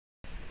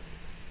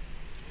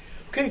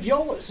Okay,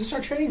 violas, this is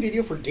our training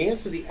video for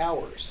Dance of the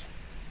Hours.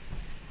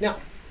 Now,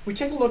 we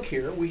take a look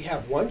here. We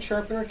have one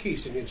sharp in our key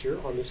signature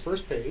on this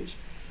first page.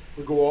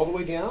 We go all the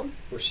way down.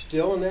 We're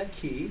still in that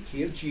key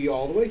of G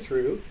all the way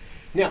through.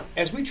 Now,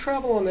 as we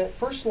travel on that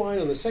first line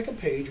on the second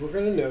page, we're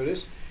going to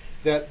notice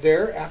that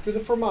there, after the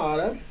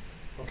fermata,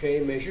 okay,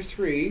 measure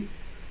 3,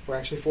 or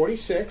actually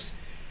 46,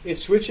 it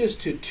switches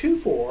to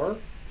 2/4,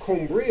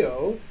 con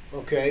brio,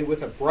 okay,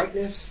 with a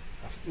brightness,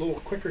 a little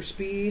quicker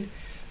speed.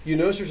 You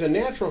notice there's a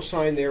natural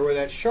sign there where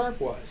that sharp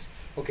was.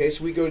 Okay,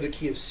 so we go to the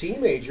key of C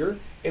major,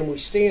 and we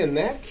stay in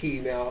that key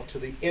now to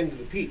the end of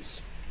the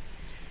piece.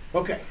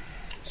 Okay,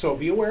 so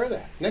be aware of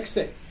that. Next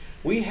thing,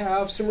 we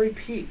have some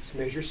repeats.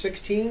 Measure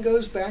 16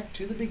 goes back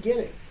to the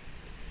beginning.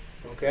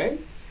 Okay,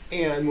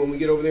 and when we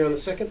get over there on the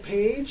second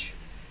page,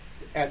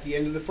 at the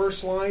end of the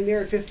first line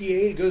there at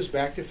 58, it goes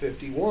back to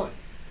 51.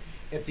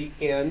 At the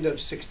end of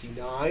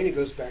 69, it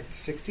goes back to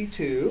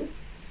 62.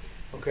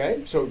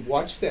 Okay, so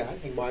watch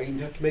that. You might even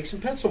have to make some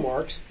pencil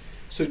marks,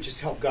 so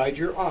just help guide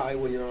your eye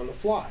when you're on the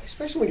fly,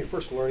 especially when you're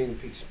first learning the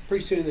piece.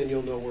 Pretty soon then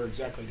you'll know where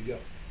exactly to go.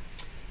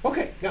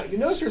 Okay, now you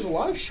notice there's a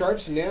lot of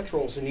sharps and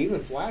naturals and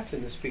even flats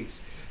in this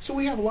piece. So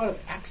we have a lot of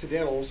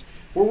accidentals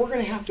where we're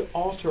going to have to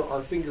alter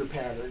our finger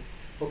pattern,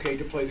 okay,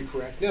 to play the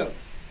correct note.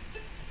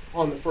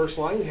 On the first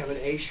line we have an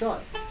A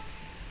sharp.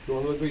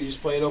 Normally we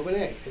just play an open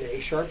A. An A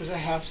sharp is a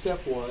half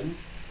step 1,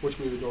 which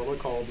we would normally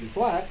call a B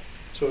flat.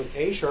 So an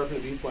A sharp and a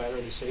B flat are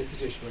in the same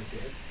position right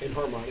there in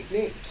harmonic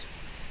names.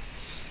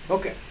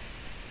 Okay,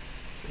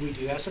 we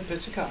do have some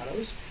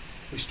pizzicatos.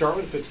 We start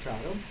with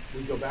pizzicato.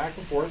 We go back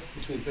and forth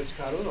between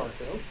pizzicato and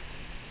arco.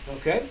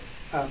 Okay,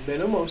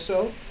 meno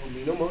mosso or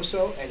meno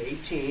mosso at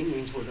 18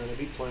 means we're going to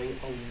be playing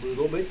a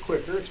little bit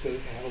quicker. It's going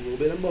to have a little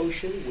bit of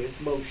motion with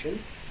motion.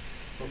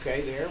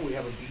 Okay, there we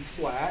have a B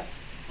flat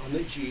on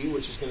the G,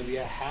 which is going to be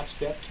a half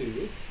step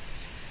 2.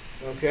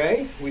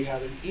 Okay, we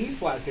have an E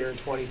flat there in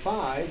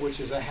 25, which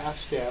is a half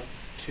step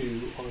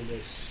 2 on the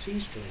C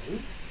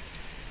string.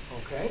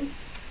 Okay,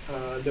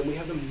 then we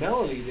have the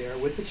melody there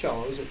with the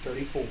cellos at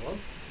 34,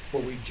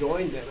 where we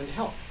join them and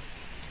help.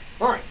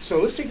 All right, so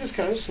let's take this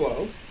kind of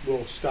slow.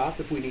 We'll stop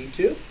if we need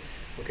to.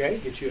 Okay,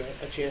 get you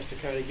a chance to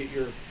kind of get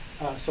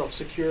yourself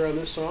secure on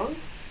this song.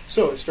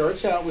 So it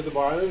starts out with the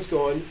violins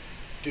going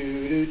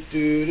do do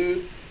do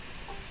do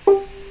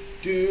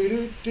do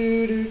do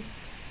do do.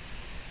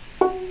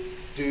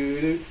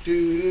 Do do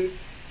do do.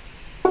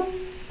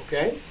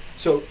 Okay,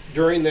 so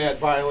during that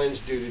violins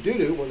do do do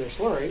do, when they're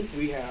slurring,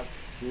 we have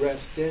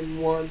rest in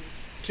 1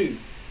 2,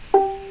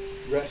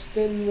 rest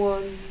in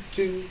 1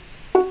 2,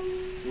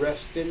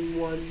 rest in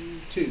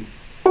 1 2,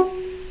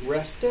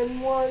 rest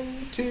in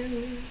 1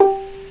 2,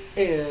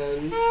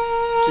 and 2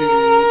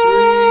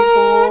 3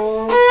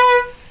 4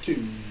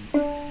 2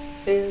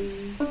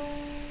 and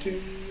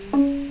 2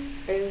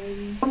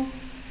 and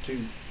 2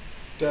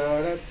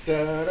 da da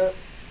da da.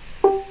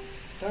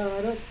 Da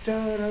da da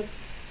da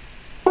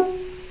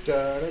da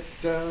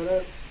da da.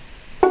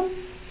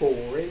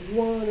 4 and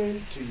 1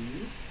 and 2,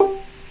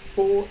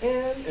 4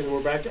 and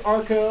we're back to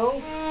arco. 2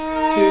 3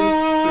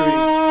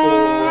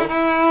 4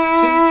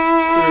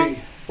 2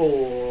 3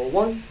 4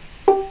 1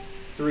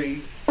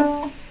 3.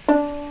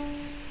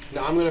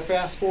 Now I'm going to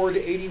fast forward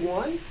to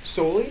 81.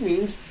 Soli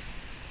means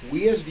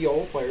we as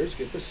viola players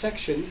get the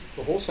section.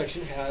 The whole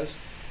section has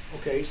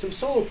some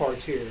solo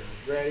parts here.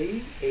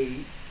 Ready? 18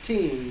 2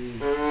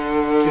 2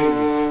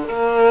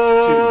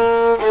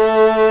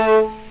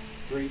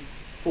 3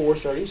 4,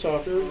 starting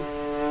softer, 2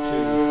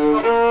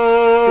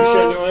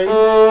 crescendoing,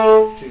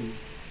 2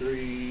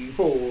 3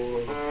 4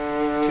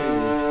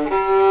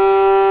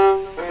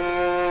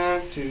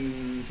 2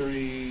 2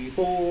 3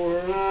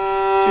 4 2 3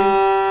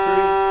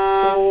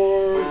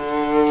 4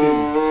 2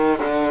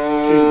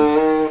 2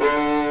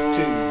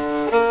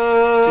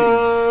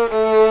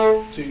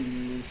 2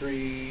 2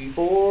 3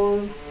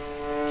 4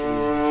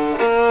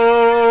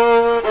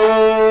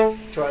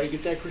 Try to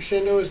get that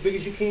crescendo as big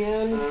as you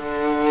can.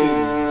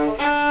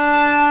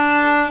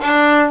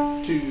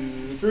 2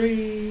 2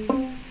 3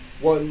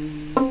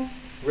 1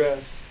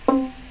 rest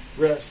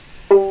rest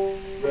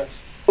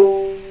rest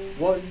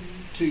 1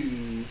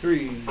 2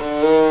 3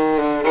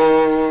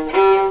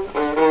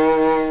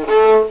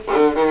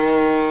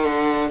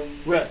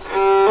 rest.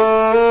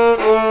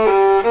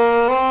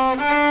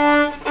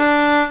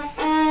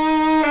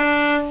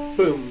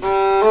 Boom.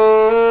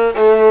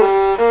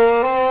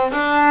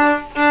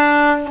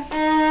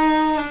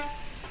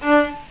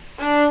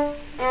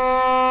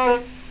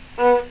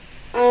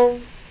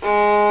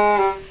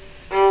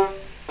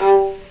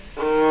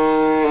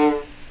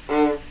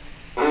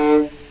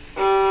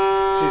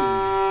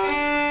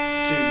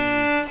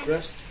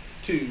 Rest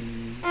 2.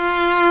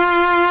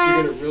 You're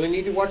going to really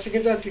need to watch the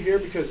conductor here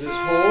because this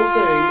whole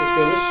thing is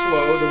going to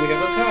slow. Then we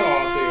have a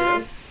cutoff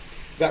there.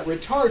 That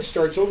retard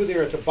starts over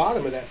there at the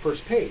bottom of that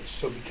first page,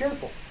 so be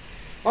careful.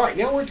 All right,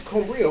 now we're at the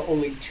con brio.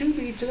 Only 2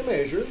 beats in a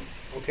measure.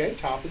 Okay,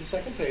 top of the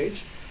second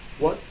page.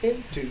 1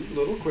 and 2, a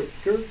little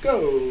quicker,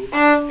 go.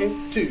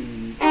 And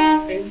 2,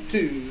 and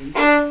 2,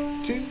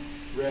 2,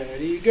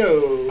 ready,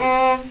 go.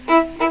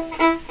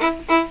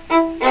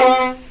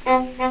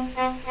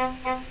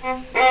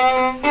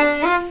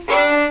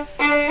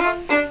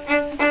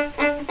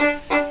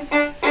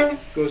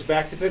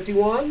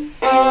 51.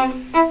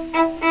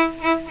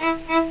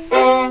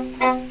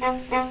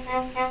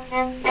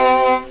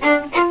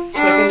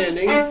 Second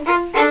ending.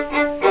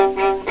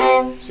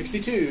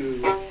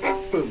 62.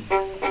 Boom.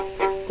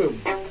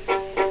 Boom.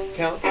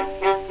 Count.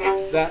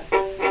 That.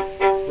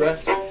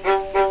 Rest.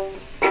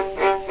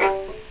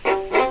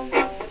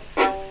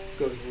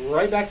 Goes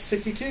right back to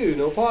 62.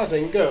 No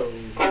pausing. Go.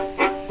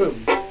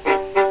 Boom.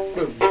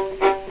 Boom.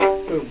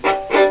 Boom.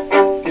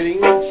 Getting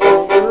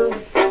stronger.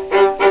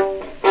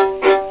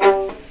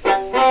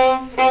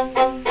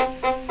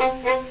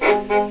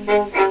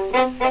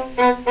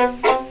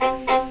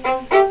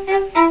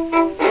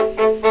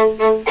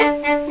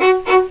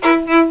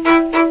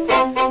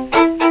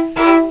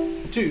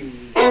 Two.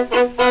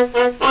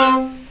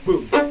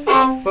 Boom.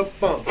 Bum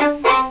bum.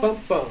 Bum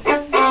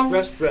bum.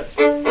 Rest, rest.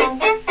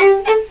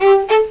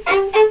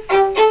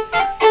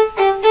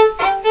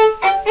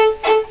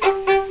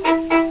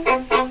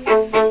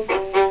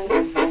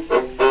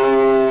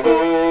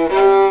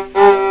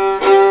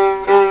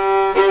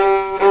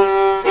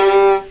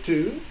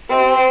 Two.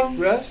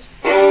 Rest.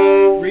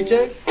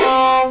 Retake.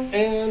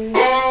 And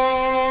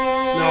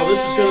now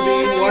this is going to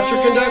be watch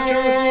your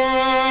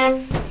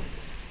conductor.